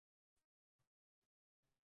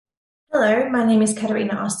Hello, my name is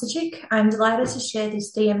Katerina Ostajic. I'm delighted to share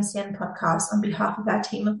this DMCN podcast on behalf of our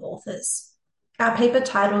team of authors. Our paper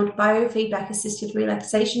titled Biofeedback Assisted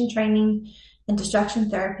Relaxation Training and Distraction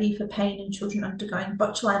Therapy for Pain in Children Undergoing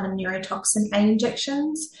Botulinum Neurotoxin A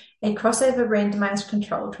Injections, a crossover randomized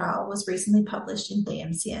control trial, was recently published in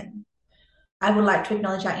DMCN. I would like to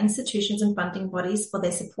acknowledge our institutions and funding bodies for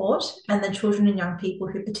their support and the children and young people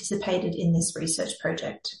who participated in this research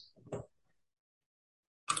project.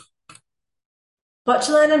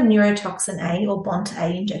 Botulinum neurotoxin A, or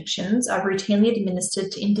BONT-A injections, are routinely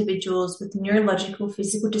administered to individuals with neurological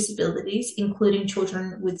physical disabilities, including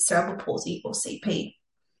children with cerebral palsy or CP.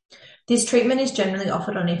 This treatment is generally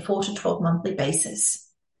offered on a 4 to 12 monthly basis.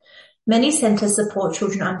 Many centres support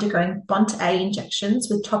children undergoing BONT-A injections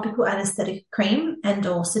with topical anaesthetic cream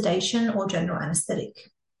and/or sedation or general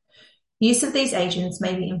anaesthetic. Use of these agents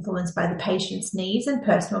may be influenced by the patient's needs and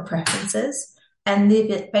personal preferences, and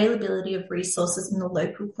the availability of resources in the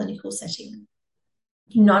local clinical setting.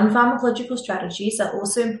 Non-pharmacological strategies are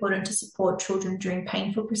also important to support children during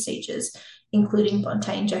painful procedures, including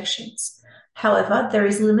BONT-A injections. However, there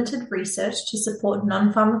is limited research to support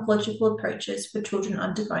non-pharmacological approaches for children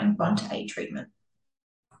undergoing BONT-A treatment.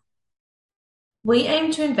 We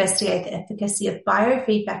aim to investigate the efficacy of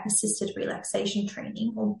biofeedback-assisted relaxation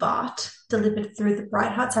training, or BART, delivered through the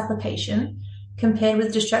Bright Hearts application, compared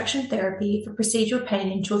with distraction therapy for procedural pain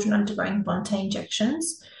in children undergoing BONT-A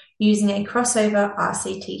injections using a crossover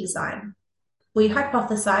RCT design. We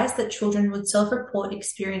hypothesized that children would self-report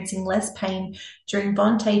experiencing less pain during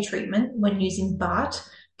BONT-A treatment when using BART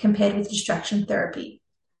compared with distraction therapy.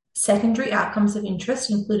 Secondary outcomes of interest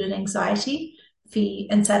included anxiety, fear,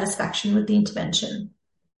 and satisfaction with the intervention.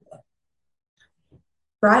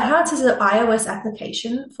 Bright Hearts is an iOS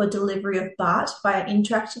application for delivery of BART via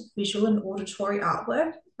interactive visual and auditory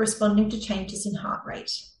artwork responding to changes in heart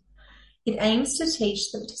rate. It aims to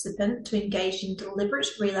teach the participant to engage in deliberate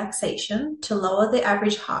relaxation to lower the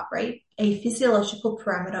average heart rate, a physiological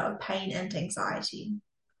parameter of pain and anxiety.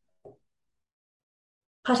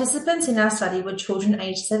 Participants in our study were children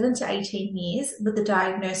aged 7 to 18 years with a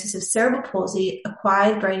diagnosis of cerebral palsy,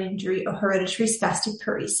 acquired brain injury, or hereditary spastic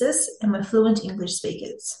paresis, and were fluent English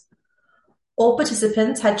speakers. All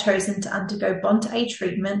participants had chosen to undergo BONT-A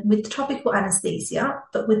treatment with topical anesthesia,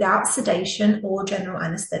 but without sedation or general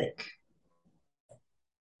anesthetic.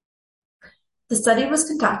 The study was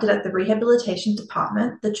conducted at the Rehabilitation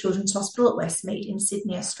Department, the Children's Hospital at Westmead in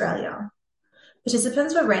Sydney, Australia.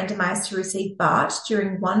 Participants were randomized to receive BART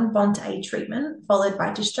during one BONT-A treatment, followed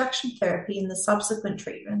by distraction therapy in the subsequent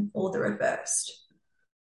treatment, or the reversed.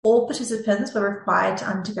 All participants were required to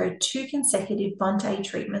undergo 2 consecutive BONT-A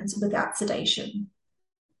treatments without sedation.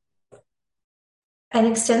 An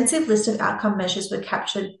extensive list of outcome measures were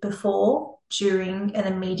captured before, during, and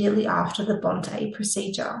immediately after the BONT-A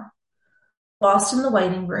procedure. Whilst in the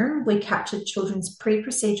waiting room, we captured children's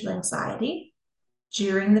pre-procedural anxiety.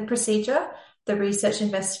 During the procedure, the research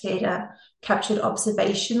investigator captured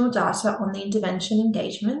observational data on the intervention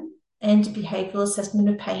engagement and behavioral assessment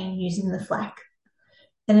of pain using the FLAC.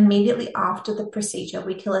 And immediately after the procedure,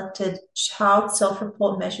 we collected child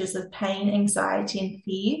self-report measures of pain, anxiety, and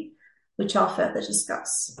fear, which I'll further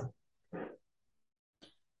discuss.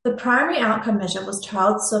 The primary outcome measure was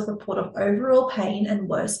child self-report of overall pain and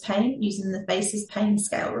worst pain using the FACES Pain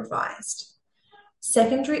Scale revised.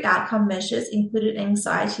 Secondary outcome measures included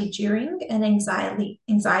anxiety during and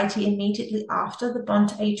anxiety immediately after the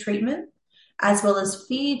BONT-A treatment, as well as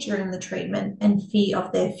fear during the treatment and fear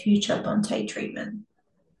of their future BONT-A treatment.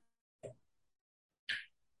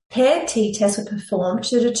 Paired t-tests were performed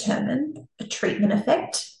to determine a treatment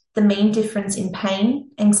effect, the mean difference in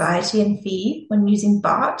pain, anxiety, and fear when using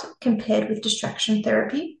BART compared with distraction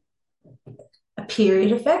therapy, a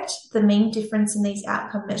period effect, the mean difference in these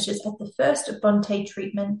outcome measures at the first BONT-A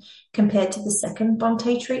treatment compared to the second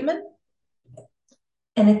BONT-A treatment,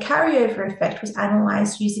 and a carryover effect was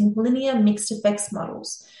analysed using linear mixed effects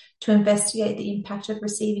models to investigate the impact of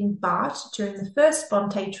receiving BART during the first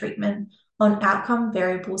BONT-A treatment on outcome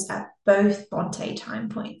variables at both BONT-A time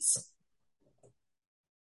points.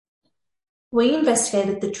 We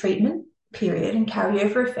investigated the treatment, period, and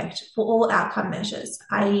carryover effect for all outcome measures,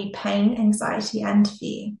 i.e. pain, anxiety, and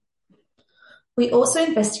fear. We also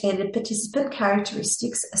investigated participant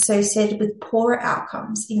characteristics associated with poorer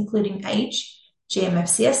outcomes, including age,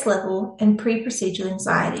 GMFCS level, and pre-procedural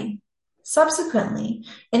anxiety. Subsequently,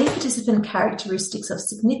 any participant characteristics of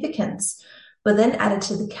significance were then added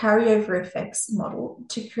to the carryover effects model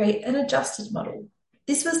to create an adjusted model.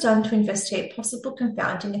 This was done to investigate possible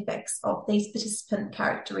confounding effects of these participant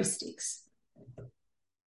characteristics.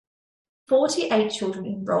 48 children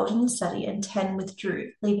enrolled in the study and 10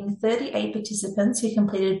 withdrew, leaving 38 participants who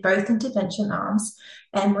completed both intervention arms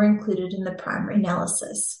and were included in the primary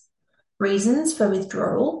analysis. Reasons for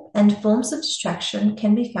withdrawal and forms of distraction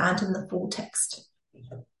can be found in the full text.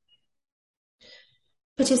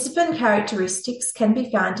 Participant characteristics can be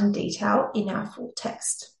found in detail in our full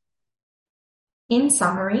text. In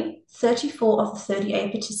summary, 34 of the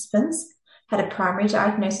 38 participants had a primary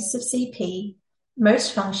diagnosis of CP,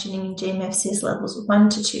 most functioning in GMFCS levels 1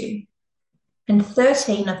 to 2, and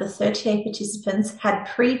 13 of the 38 participants had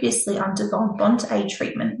previously undergone BONT-A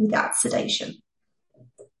treatment without sedation.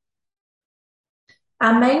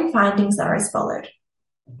 Our main findings are as followed.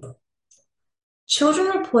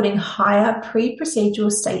 Children reporting higher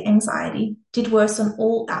pre-procedural state anxiety did worse on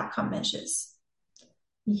all outcome measures.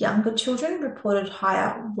 Younger children reported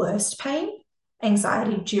higher worst pain,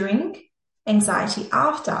 anxiety during, anxiety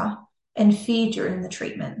after, and fear during the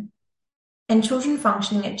treatment. And children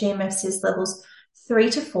functioning at GMFCS levels 3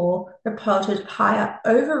 to 4 reported higher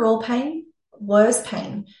overall pain, worse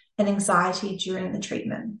pain, and anxiety during the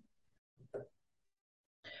treatment.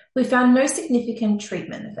 We found no significant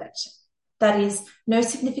treatment effect. That is, no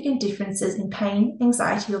significant differences in pain,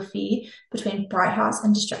 anxiety, or fear between Bright Hearts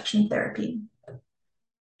and distraction therapy.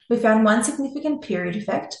 We found one significant period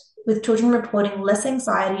effect, with children reporting less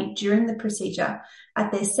anxiety during the procedure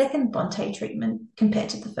at their second BONT-A treatment compared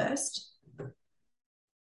to the first.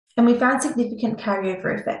 And we found significant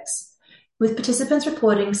carryover effects, with participants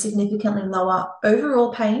reporting significantly lower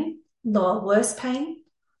overall pain, lower worst pain,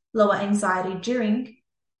 lower anxiety during,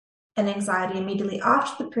 and anxiety immediately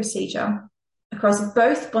after the procedure across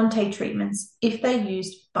both BONT-A treatments if they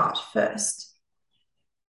used BART first.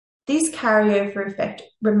 This carryover effect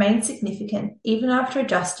remained significant even after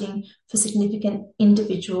adjusting for significant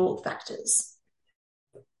individual factors.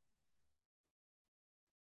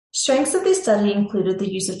 Strengths of this study included the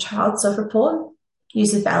use of child self-report,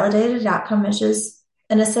 use of validated outcome measures,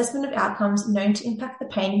 an assessment of outcomes known to impact the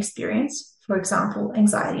pain experience, for example,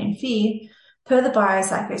 anxiety and fear, per the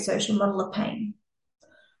biopsychosocial model of pain.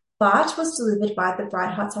 BART was delivered by the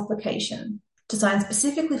Bright Hearts application, designed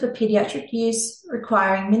specifically for pediatric use,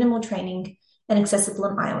 requiring minimal training and accessible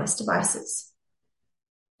on iOS devices.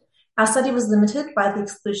 Our study was limited by the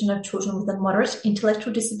exclusion of children with a moderate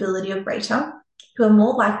intellectual disability or greater, who are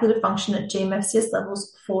more likely to function at GMFCS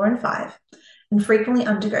levels 4 and 5 and frequently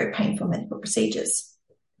undergo painful medical procedures.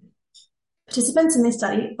 Participants in this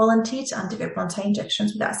study volunteered to undergo BONT-A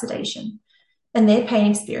injections without sedation, and their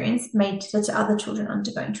pain experience may differ to other children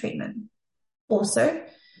undergoing treatment. Also,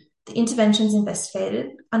 the interventions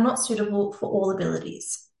investigated are not suitable for all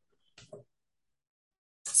abilities.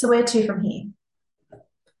 So where to from here?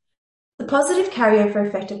 The positive carryover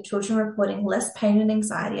effect of children reporting less pain and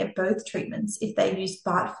anxiety at both treatments if they use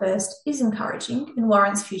BART first is encouraging and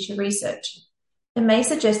warrants future research. It may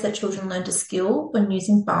suggest that children learned a skill when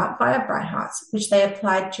using BART via Bright Hearts, which they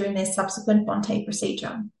applied during their subsequent BONT-A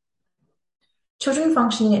procedure. Children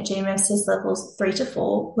functioning at GMFCS levels 3 to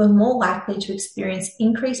 4 were more likely to experience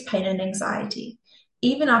increased pain and anxiety,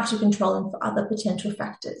 even after controlling for other potential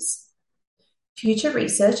factors. Future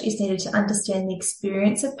research is needed to understand the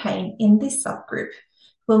experience of pain in this subgroup,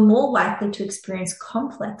 who are more likely to experience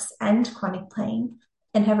complex and chronic pain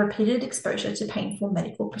and have repeated exposure to painful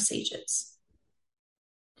medical procedures.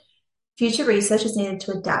 Future research is needed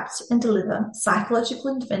to adapt and deliver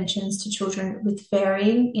psychological interventions to children with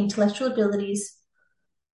varying intellectual abilities,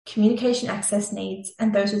 communication access needs,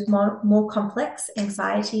 and those with more complex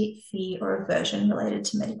anxiety, fear, or aversion related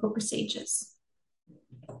to medical procedures.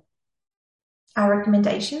 Our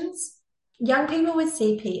recommendations: young people with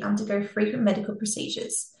CP undergo frequent medical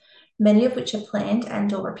procedures, many of which are planned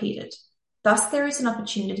and/or repeated. Thus, there is an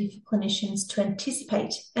opportunity for clinicians to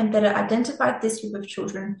anticipate and better identify this group of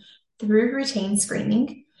children through routine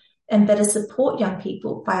screening and better support young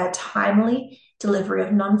people via timely delivery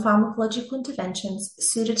of non-pharmacological interventions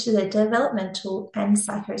suited to their developmental and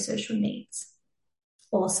psychosocial needs.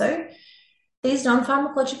 Also, these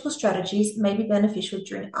non-pharmacological strategies may be beneficial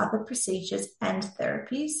during other procedures and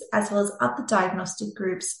therapies, as well as other diagnostic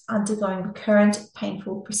groups undergoing recurrent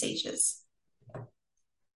painful procedures.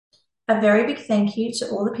 A very big thank you to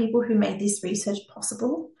all the people who made this research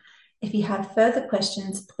possible. If you have further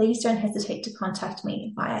questions, please don't hesitate to contact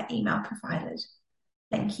me via email provided.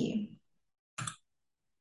 Thank you.